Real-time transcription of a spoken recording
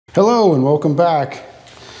Hello and welcome back.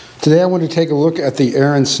 Today I wanted to take a look at the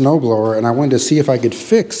Ariens snowblower and I wanted to see if I could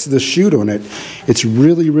fix the chute on it. It's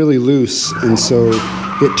really loose, and so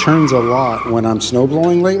it turns a lot when I'm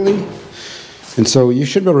snowblowing lately. And so you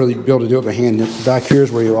should be able to do it by hand. Back here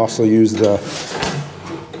is where you also use the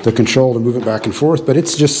control to move it back and forth, but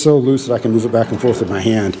it's just so loose that I can move it back and forth with my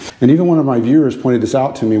hand. And even one of my viewers pointed this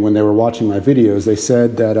out to me when they were watching my videos. They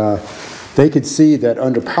said that they could see that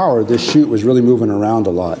under power this chute was really moving around a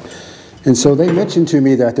lot. And so they mentioned to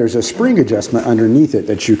me that there's a spring adjustment underneath it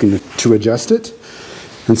that you can to adjust it.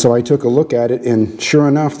 And so I took a look at it, and sure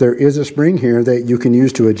enough, there is a spring here that you can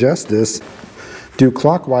use to adjust this. Do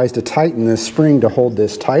clockwise to tighten this spring to hold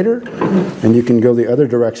this tighter, and you can go the other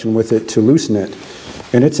direction with it to loosen it.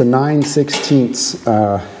 And it's a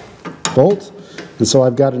 9/16 bolt, and so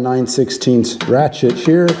I've got a 9/16 ratchet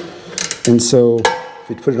here. And so if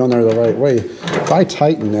you put it on there the right way, if I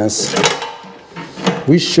tighten this,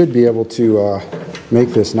 we should be able to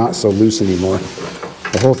make this not so loose anymore.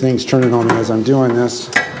 The whole thing's turning on me as I'm doing this.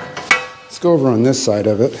 Let's go over on this side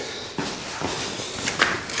of it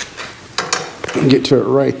and get to it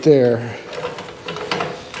right there.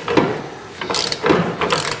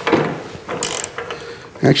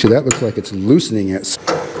 Actually, that looks like it's loosening it.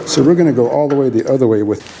 So we're going to go all the way the other way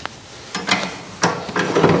with.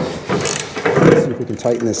 Let's see if we can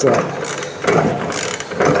tighten this up.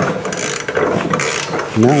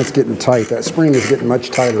 Now it's getting tight. That spring is getting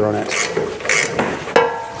much tighter on it.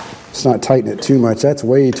 Let's not tighten it too much. That's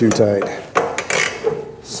way too tight.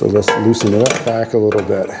 So let's loosen it up back a little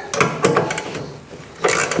bit.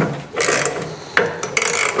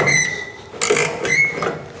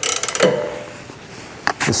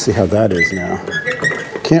 Let's see how that is now.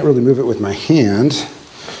 Can't really move it with my hand,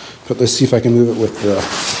 but let's see if I can move it with the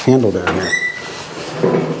handle down here.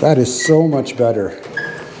 That is so much better.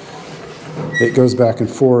 It goes back and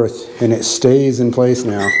forth and it stays in place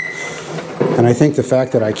now. And I think the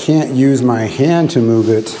fact that I can't use my hand to move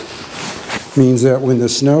it means that when the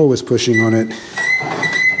snow is pushing on it,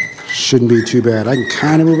 shouldn't be too bad. I can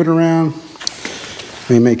kind of move it around.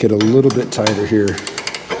 Let me make it a little bit tighter here.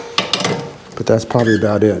 But that's probably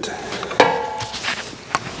about it.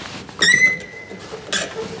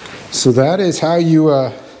 So that is how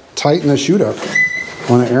you tighten the chute up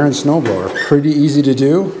on an Ariens snowblower. Pretty easy to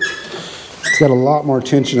do. It's got a lot more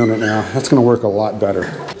tension on it now. That's going to work a lot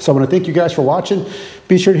better. So I want to thank you guys for watching.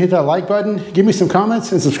 Be sure to hit that like button, give me some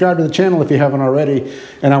comments, and subscribe to the channel if you haven't already.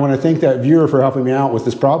 And I want to thank that viewer for helping me out with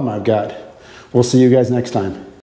this problem I've got. We'll see you guys next time.